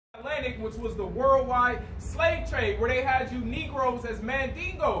Atlantic, which was the worldwide slave trade, where they had you Negroes as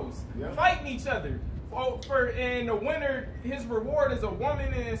mandingos fighting each other. For in the winter, his reward is a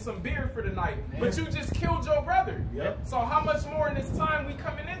woman and some beer for the night. But you just killed your brother. So how much more in this time we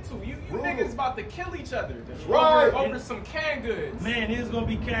coming into? You niggas about to kill each other over some canned goods. Man, there's gonna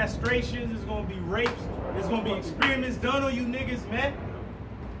be castrations, there's gonna be rapes, there's gonna be experiments done on you niggas, man.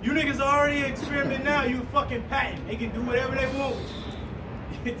 You niggas are already experimenting now. You a fucking patent. They can do whatever they want with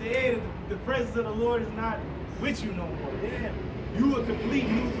you. At the end, the presence of the Lord is not with you no more. Damn. You a complete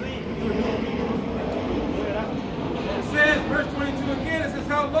new thing. You a new thing. It says, verse 22 again, it says,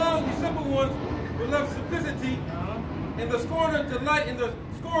 how long the simple ones will love simplicity, and the scorner delight in the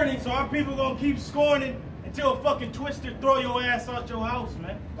scorning. So our people gonna keep scorning until a fucking twister throw your ass out your house,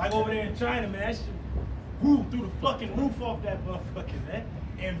 man. Like over there in China, man. That shit whoo through the fucking roof off that motherfucker, man.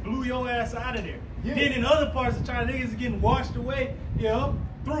 And blew your ass out of there. Then in other parts of China, niggas are getting washed away,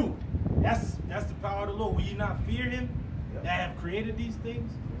 through. That's the power of the Lord. Will you not fear him that have created these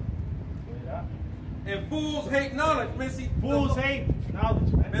things? And fools hate knowledge. Man, see, fools hate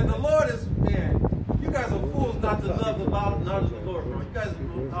knowledge, man. Man, the Lord is, man, you guys are fools not to love the knowledge of the Lord, bro. You guys are,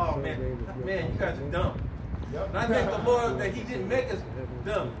 oh man, you guys are dumb. And I thank the Lord that he didn't make us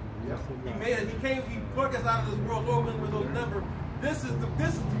dumb. He made us, he broke us out of this world organ with those numbers. This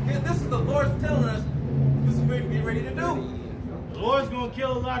is the Lord's telling us this is what we're getting ready to do. The Lord's gonna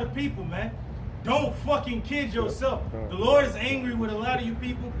kill a lot of people, man. Don't fucking kid yourself. The Lord is angry with a lot of you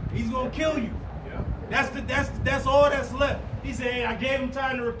people. He's gonna kill you. That's all that's left. He said, hey, I gave them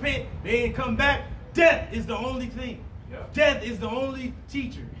time to repent. They ain't come back. Death is the only thing. Death is the only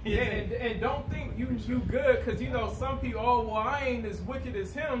teacher. And don't think you good, because you know some people, oh well, I ain't as wicked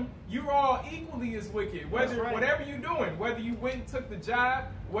as him. You're all equally as wicked. Whatever you're doing, whether you went and took the job,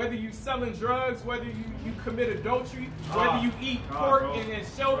 whether you selling drugs, whether you commit adultery, whether you eat pork and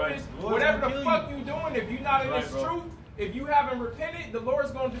shellfish, whatever the fuck you doing, if you're not in this truth, if you haven't repented, the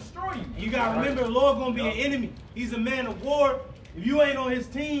Lord's gonna destroy you. You gotta remember, the Lord's gonna be an enemy. He's a man of war. If you ain't on his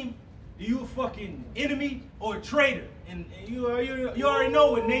team, you a fucking enemy or a traitor. And you already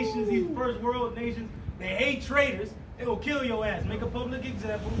know what nations, these first world nations, they hate traitors. They gonna kill your ass. Make a public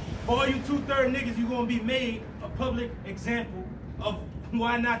example. For all you 2/3 niggas, you gonna be made a public example of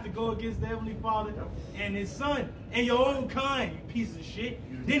why not to go against the Heavenly Father and his son and your own kind, you piece of shit.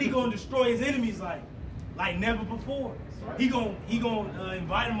 Then he gonna destroy his enemies like never before. He gonna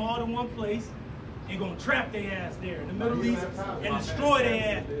invite them all to one place. He gonna trap their ass there in the Middle East and destroy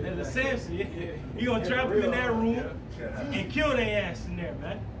their ass. And the Samson, he gonna trap them in that room and kill their ass in there,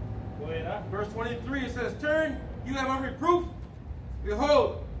 man. Go ahead. Verse 23, it says, turn, you have my reproof.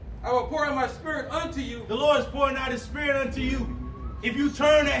 Behold, I will pour out my spirit unto you. The Lord is pouring out his spirit unto you if you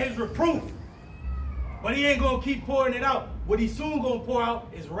turn at his reproof. But he ain't gonna keep pouring it out. What he's soon gonna pour out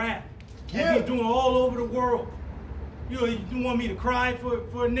is wrath. As he's doing all over the world. You want me to cry for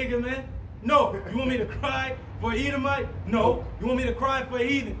a nigga, man? No. You want me to cry for an Edomite? No. You want me to cry for a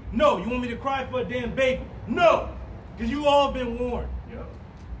heathen? No. You want me to cry for a damn baby? No. Because you all been warned.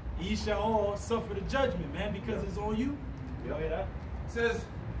 Ye shall all suffer the judgment, man, because it's on you. It says,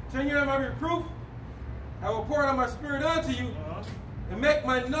 turn you on my reproof. I will pour out my spirit unto you and make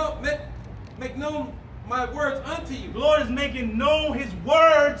known my words unto you. The Lord is making known his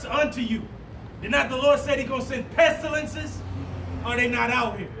words unto you. Did not the Lord say he's going to send pestilences? Are they not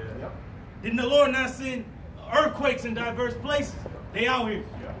out here? Didn't the Lord not send earthquakes in diverse places? They out here.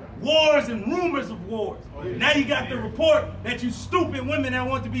 Wars and rumors of wars. Now you got the report that you stupid women that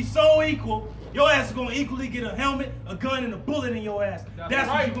want to be so equal, your ass is going to equally get a helmet, a gun, and a bullet in your ass. That's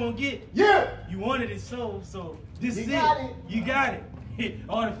what you're going to get. You wanted it so this is it. You got it.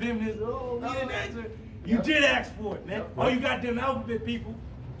 All the feminists, you did ask for it, man. All you got them alphabet people,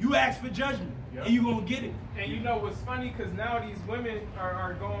 you asked for judgment. And you gonna get it. And you know what's funny, because now these women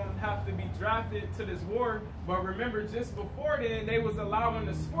are going to have to be drafted to this war. But remember, just before then, they was allowing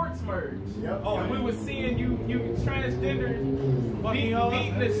the sports merge. And we was seeing you transgender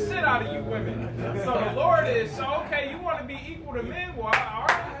beating the shit out of you women. So the Lord is, okay, you want to be equal to men? Well, all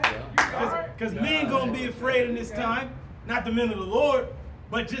right. Because men gonna be afraid in this time. Not the men of the Lord,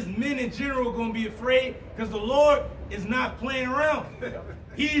 but just men in general gonna be afraid, because the Lord is not playing around.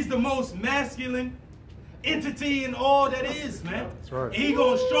 He's the most masculine entity in all that is, man. That's right. And he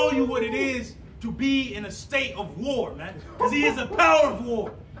gonna show you what it is to be in a state of war, man. Because he is a power of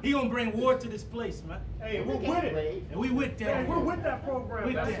war. He gonna bring war to this place, man. Hey, we're with it. And we with that. Hey, we're with that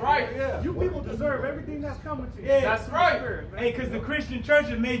program. That's right. Yeah. You people deserve everything that's coming to you. Yeah. That's right. Hey, because the Christian church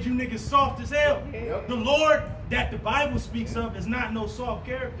has made you niggas soft as hell. Yep. The Lord that the Bible speaks of is not no soft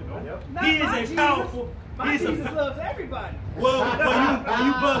character, man. Not He my is a Jesus. powerful. My He's Jesus a, loves everybody. well,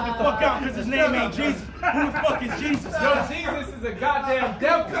 you bug the fuck out because his name ain't Jesus. Who the fuck is Jesus? Yo, Jesus is a goddamn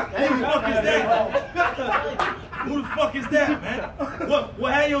devil. Who the fuck is that? Who the fuck is that, man?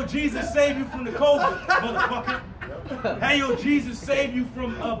 What had your Jesus save you from the COVID, motherfucker? Had your Jesus save you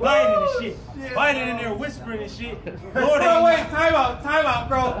from Biden and shit? Biden in there whispering and shit. Lord, Bro, wait, time out,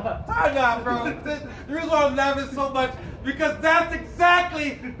 bro. Time out, bro. The reason why I'm laughing so much, because that's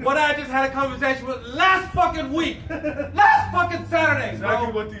exactly what I just had a conversation with last fucking week. Last fucking Saturday, bro.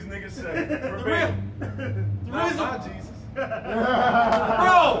 Exactly what these niggas say. The reason, Jesus.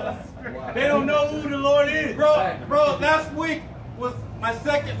 bro, they don't know who the Lord is. bro, last week was my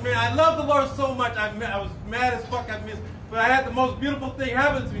second, man. I love the Lord so much. I was mad as fuck. I missed, but I had the most beautiful thing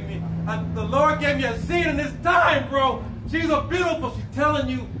happen to me. The Lord gave me a seed in this time, bro. She's so beautiful. She's telling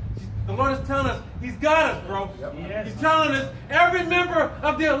you, the Lord is telling us, He's got us, bro. Yes. He's telling us, every member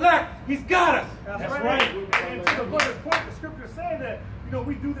of the elect, He's got us. That's right. And to the brother's point, the scripture is saying that, you know,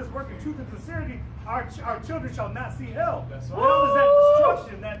 we do this work in truth and sincerity, our children shall not see hell. That's right. Hell is that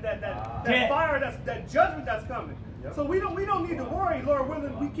destruction, that Yeah. fire, that judgment that's coming. So we don't need to worry, Lord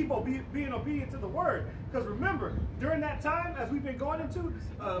willing, we keep being obedient to the word. Because remember, during that time, as we've been going into,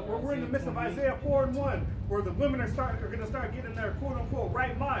 we're in the midst of Isaiah 4:1, where the women are going to start getting their quote-unquote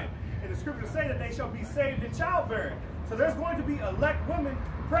right mind. And the scriptures say that they shall be saved in childbearing. So there's going to be elect women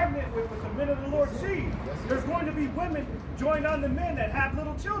pregnant with the men of the Lord's seed. There's going to be women joined on the men that have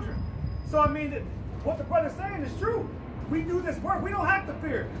little children. So I mean, what the brother's saying is true. We do this work. We don't have to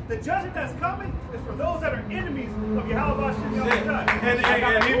fear. The judgment that's coming is for those that are enemies of Yahweh Shem Yahweh.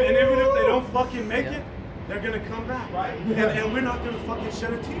 And even if they don't fucking make it, they're gonna come back. Right. And we're not gonna fucking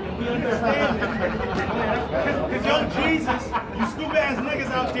shed a tear. We understand it. Because yo, Jesus, you stupid ass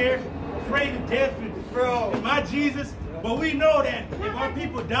niggas out there afraid of death, Bro. and my Jesus. But we know that if our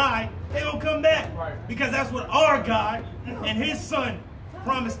people die, they gonna come back. Right. Because that's what our God and His Son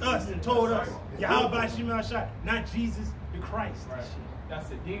promised us and told us. Yahweh Shem Yahweh, not Jesus the Christ. Right. That's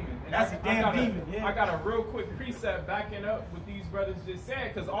a demon. And That's a damn demon, yeah. I got a real quick precept backing up what these brothers just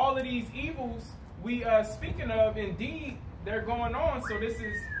said, because all of these evils we speaking of, indeed, they're going on. So this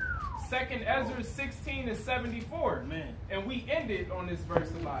is 2nd Ezra 16:74. Man. And we ended on this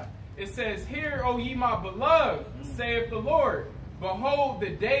verse a lot. It says, "Hear, O ye my beloved, saith the Lord, behold, the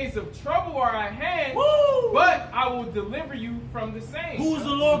days of trouble are at hand, Woo! but I will deliver you from the same." Who's the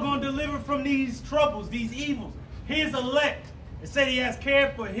Lord going to deliver from these troubles, these evils? His elect. It said He has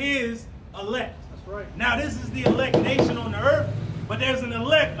cared for His elect. That's right. Now this is the elect nation on the earth, but there's an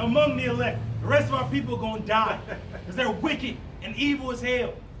elect among the elect. The rest of our people are going to die because they're wicked and evil as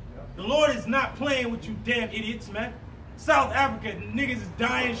hell. The Lord is not playing with you damn idiots, man. South Africa, niggas is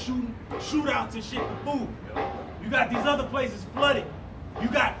dying, shooting, shootouts and shit for food. You got these other places flooded. You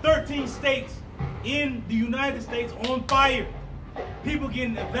got 13 states in the United States on fire. People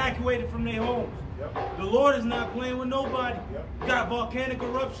getting evacuated from their homes. The Lord is not playing with nobody. You got volcanic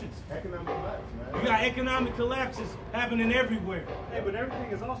eruptions. Economic collapse, man. You got economic collapses happening everywhere. Hey, but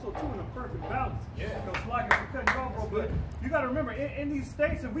everything is also too in a perfect balance. Yeah. Those flaggers are cutting you off, bro. But you got to remember, in these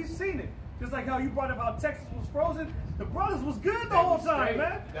states, and we've seen it. Just like how you brought up how Texas was frozen, the brothers was good the whole time, Straight.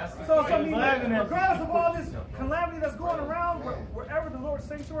 man. That's the So I point. mean, regardless of all this calamity that's going around, wherever the Lord's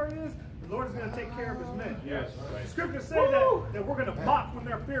sanctuary is, the Lord is going to take care of His men. Yes. The scriptures say that we're going to mock when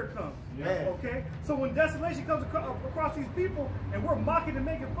their fear comes. Okay? So when desolation comes across these people and we're mocking and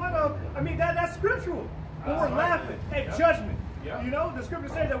making fun of, I mean, that's scriptural. When we're laughing at judgment. Yeah. You know, the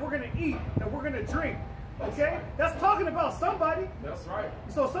scriptures say that we're going to eat, that we're going to drink. Okay? That's talking about somebody. That's right.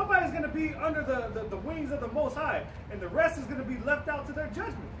 So somebody's going to be under the wings of the Most High, and the rest is going to be left out to their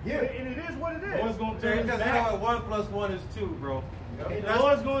judgment. Yeah. And it is what it is. Lord's going to turn his Because back. 1 + 1 is 2, bro. The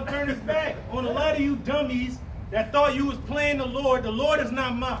Lord's going to turn His back on a lot of you dummies that thought you was playing the Lord. The Lord is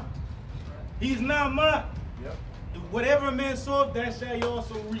not mocked. He's not mocked. Whatever a man soweth, that shall you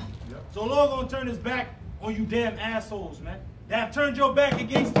also reap. So the Lord going to turn His back on you damn assholes, man. That have turned your back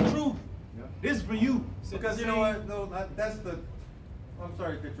against the truth. This is for you. Because you know what, though, that's the. I'm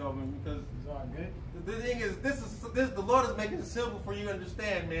sorry to cut you off, man, because It's all good. the thing is, this the Lord is making it simple for you to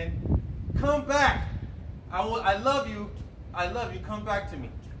understand, man. Come back. I love you. I love you. Come back to me.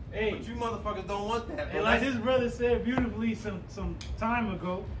 Hey. But you motherfuckers don't want that. And bro. like his brother said beautifully some time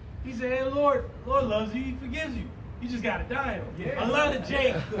ago, he said, hey, Lord loves you, He forgives you. You just got to die. Yeah. I love the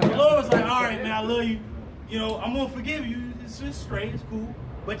Jake. The Lord was like, all right, man, I love you. You know, I'm going to forgive you. It's just straight. It's cool.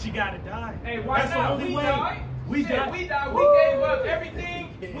 but you gotta die. Hey, why That's not? the only We way. died. We Shit, died. we died. We gave up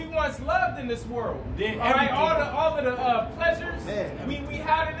everything we once loved in this world. Then All right, everything. all of the pleasures Man. we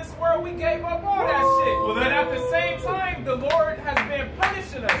had in this world, we gave up all that shit. Well, But at the same time, the Lord has been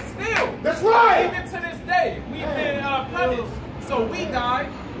punishing us still. That's right. Even to this day, we've been punished. So we died,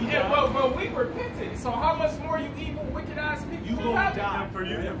 but we repented. So how much more you evil, wicked ass people You we gonna have? die. And for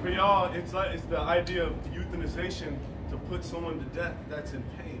you and for y'all, it's the idea of euthanization, to put someone to death that's in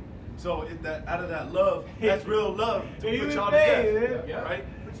pain. So that out of that love, that's real love to Yeah, put you y'all in to pain, death, yeah. right?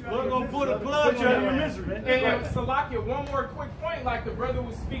 We're gonna put a plug Put you out of your on misery, man. And Salakia, one more quick point, like the brother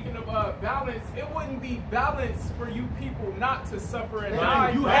was speaking of balance, it wouldn't be balanced for you people not to suffer and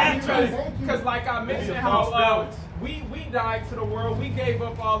die. You have to. Because like I mentioned, a how false balance. we died to the world, we gave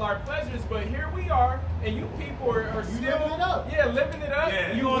up all our pleasures, but here we are, and you people are still living it up. Yeah, living it up.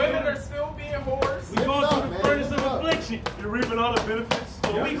 Yeah. You women are still being whores. We going up, through the man. furnace Live of up. affliction. You're reaping all the benefits.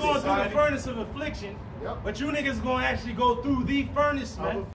 So we of going through the society. furnace of affliction, Yep. but you niggas gonna actually go through the furnace, man.